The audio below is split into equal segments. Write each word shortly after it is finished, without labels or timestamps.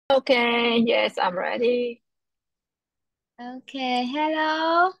Okay, yes, I'm ready. Okay,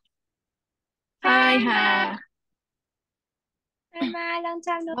 hello. Hi, Hi, Mai. hi. Hi, Mai, long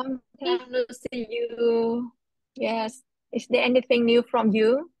time no Long see. time no see you. Yes. Is there anything new from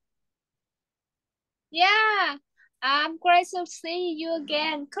you? Yeah, I'm great to see you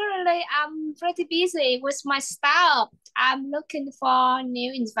again. Currently, I'm pretty busy with my startup. I'm looking for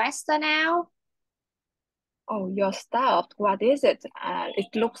new investor now. Oh, your stuff. What is it?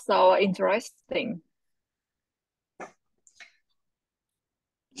 It looks so interesting.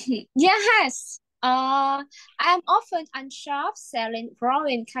 Yes. I'm often on shop selling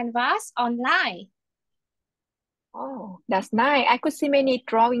drawing canvas online. Oh, that's nice. I could see many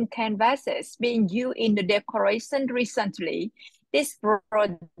drawing canvases being used in the decoration recently. This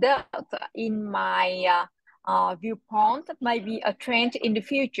product, in my viewpoint, might be a trend in the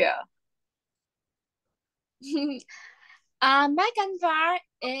future. My canvas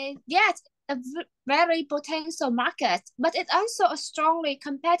is yes, very potential market, but it's also a strongly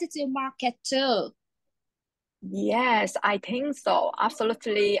competitive market too. Yes, I think so.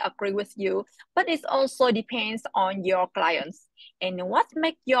 Absolutely agree with you. But it also depends on your clients and what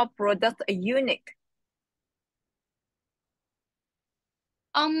makes your product unique.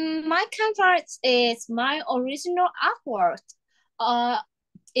 My canvas is my original artwork. Uh,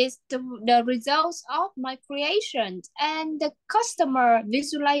 it's the results of my creation and the customer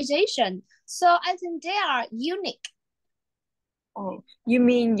visualization. So I think they are unique. Oh, you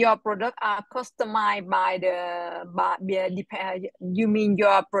mean your product are customized you mean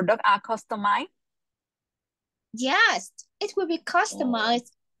your product are customized? Yes, it will be Oh,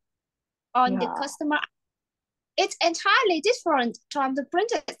 customized on the yeah. customer. It's entirely different from the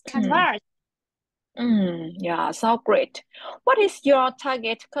printed Mm, canvas. yeah, so great. What is your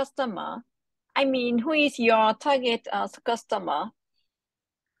target customer? I mean, who is your target customer?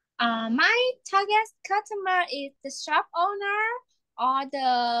 My target customer is the shop owner or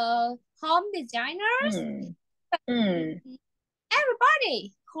the home designers. Mm, mm.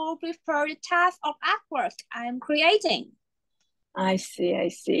 Everybody who prefer the type of artwork I am creating. I see, I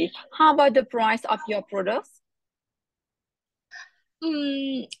see. How about the price of your products?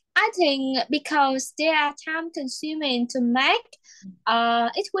 I think because they are time consuming to make,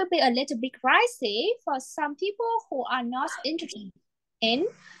 it will be a little bit pricey for some people who are not interested in,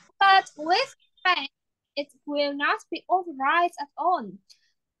 but with time, it will not be overpriced at all.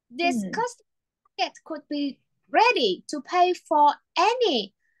 This Hmm, customer could be ready to pay for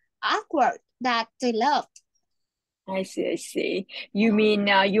any artwork that they love. I see, I see. You mean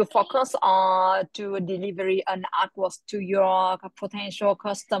you focus on to delivery an artwork to your potential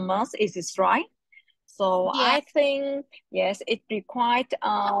customers, is this right? So Yeah. I think, yes, it required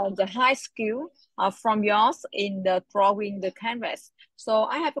the high skill from yours in the drawing the canvas. So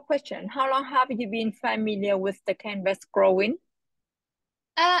I have a question. How long have you been familiar with the canvas drawing?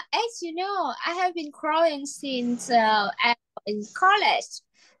 As you know, I have been growing since in college.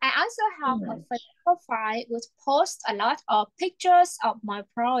 I also have a Mm, Facebook profile which posts a lot of pictures of my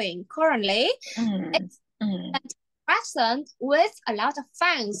drawing. Currently, mm, it's mm. present with a lot of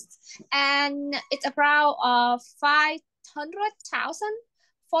fans, and it's about 500,000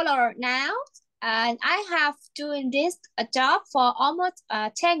 followers now. And I have doing this a job for almost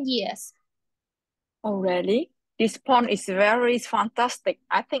 10 years. Oh, really? This pond is very fantastic.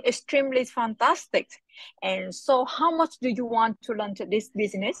 I think extremely fantastic. And so how much do you want to launch this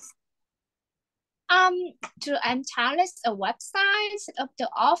business? Um, to establish a website, set up the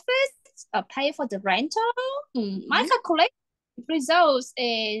office, pay for the rental. My Mhm. calculation results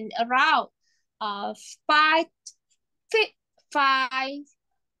in around uh five, fi- five,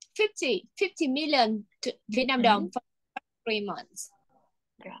 50 million to Vietnam Mhm. đồng for 3 months.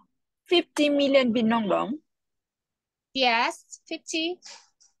 Yeah. 50 million Vietnam dong. Yes, 50.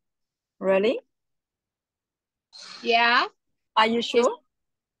 Really? Yeah, Are you it's, sure?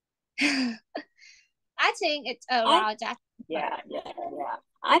 I think it's I around that. yeah.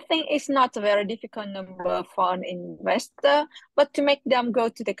 I think it's not a very difficult number for an investor, but to make them go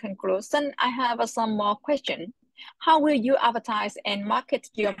to the conclusion, I have some more question. How will you advertise and market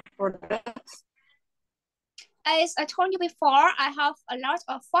your products? As I told you before, I have a lot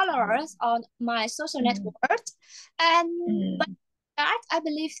of followers Mm, on my social mm, network, and but mm, that I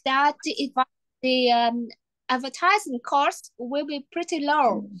believe that the advertising cost will be pretty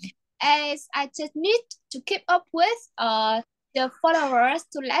low, mm, as I just need to keep up with the followers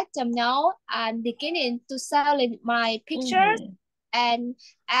to let them know I'm beginning to selling my pictures, mm, and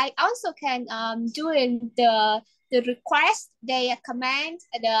I also can doing the request they comment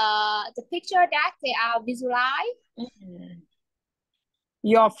the picture that they are visualize. mm.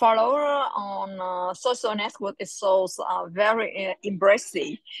 Your follower on social network is so very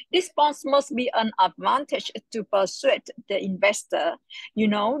impressive. This bonds must be an advantage to persuade the investor. You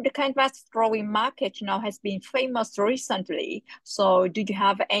know, the canvas drawing market now has been famous recently. So do you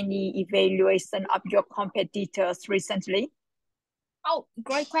have any evaluation of your competitors recently? Oh,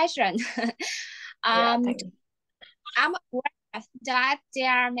 great question. Yeah, um, thank you. I'm aware that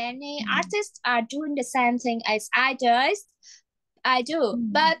there are many Mm. artists are doing the same thing as I do,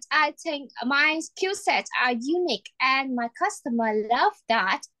 Mm. but I think my skill sets are unique and my customer love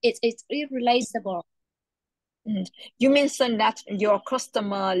that. It's irreplaceable. Mm. You mentioned that your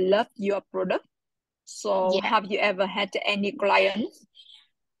customer love your product. So Yeah. have you ever had any clients?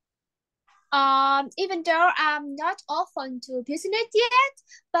 Even though I'm not open to business yet,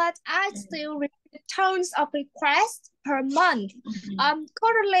 but I Mm. still receive tons of requests per month. Mm.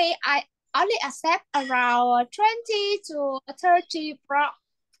 Currently I only accept around 20 to 30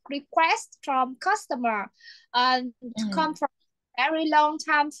 requests from customer, to come Mm. from very long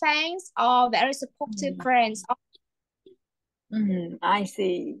time fans or very supportive Mm. friends. I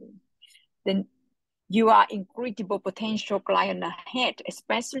see. Then you are incredible potential client ahead,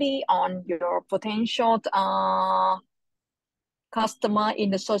 especially on your potential customer in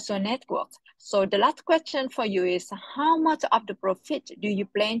the social network. So the last question for you is how much of the profit do you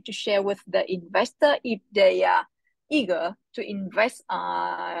plan to share with the investor if they are eager to invest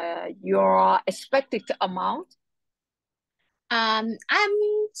your expected amount? I'm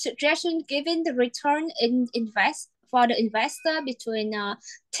suggesting giving the return in invest for the investor between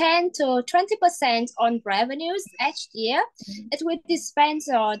 10 to 20% on revenues each year. Mm. It will depend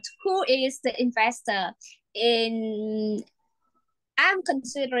on who is the investor. In I'm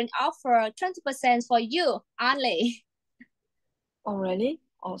considering offer 20% for you only. Oh, really?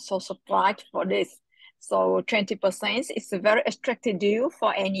 Oh, so surprised for this. So 20% is a very attractive deal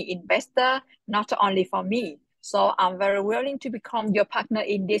for any investor, not only for me. So I'm very willing to become your partner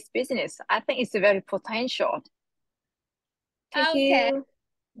in this business. I think it's a very potential. Thank Okay. you.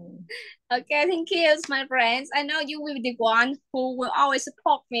 Mm. Okay, thank you, my friends. I know you will be the one who will always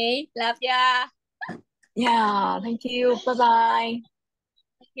support me. Love ya. Yeah, thank you. Bye bye.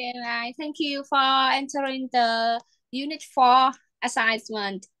 Okay, bye. Thank you for entering the Unit 4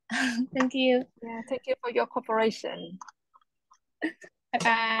 assignment. Thank you. Yeah, thank you for your cooperation. Bye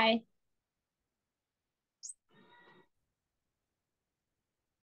bye.